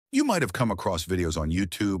You might have come across videos on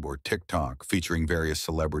YouTube or TikTok featuring various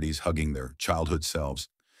celebrities hugging their childhood selves,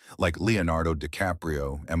 like Leonardo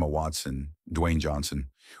DiCaprio, Emma Watson, Dwayne Johnson,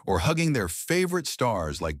 or hugging their favorite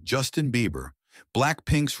stars like Justin Bieber,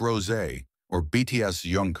 Blackpink's Rosé, or BTS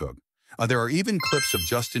Jungkook. There are even clips of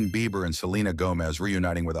Justin Bieber and Selena Gomez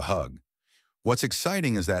reuniting with a hug. What's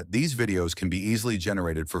exciting is that these videos can be easily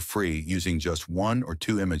generated for free using just one or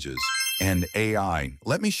two images and AI.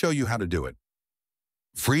 Let me show you how to do it.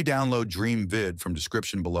 Free download DreamVid from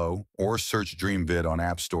description below or search DreamVid on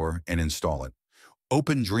App Store and install it.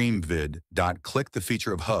 Open DreamVid. Click the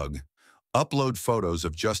feature of Hug. Upload photos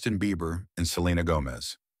of Justin Bieber and Selena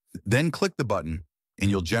Gomez. Then click the button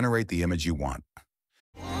and you'll generate the image you want.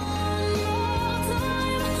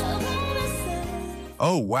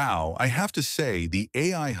 Oh wow, I have to say the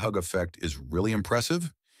AI hug effect is really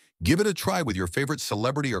impressive. Give it a try with your favorite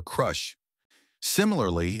celebrity or crush.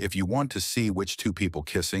 Similarly, if you want to see which two people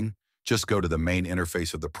kissing, just go to the main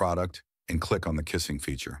interface of the product and click on the kissing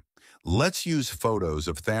feature. Let's use photos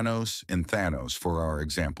of Thanos and Thanos for our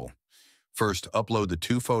example. First, upload the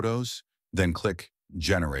two photos, then click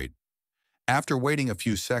Generate. After waiting a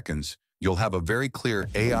few seconds, you'll have a very clear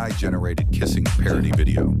AI-generated kissing parody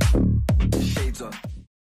video.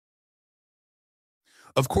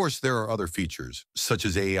 Of course, there are other features, such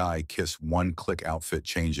as AI Kiss one-click outfit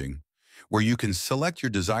changing, where you can select your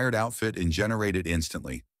desired outfit and generate it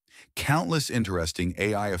instantly. Countless interesting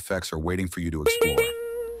AI effects are waiting for you to explore.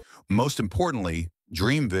 Most importantly,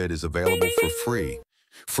 DreamVid is available for free.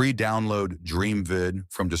 Free download DreamVid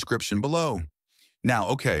from description below. Now,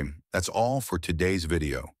 okay, that's all for today's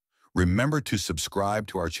video. Remember to subscribe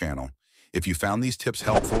to our channel. If you found these tips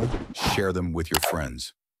helpful, share them with your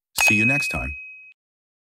friends. See you next time.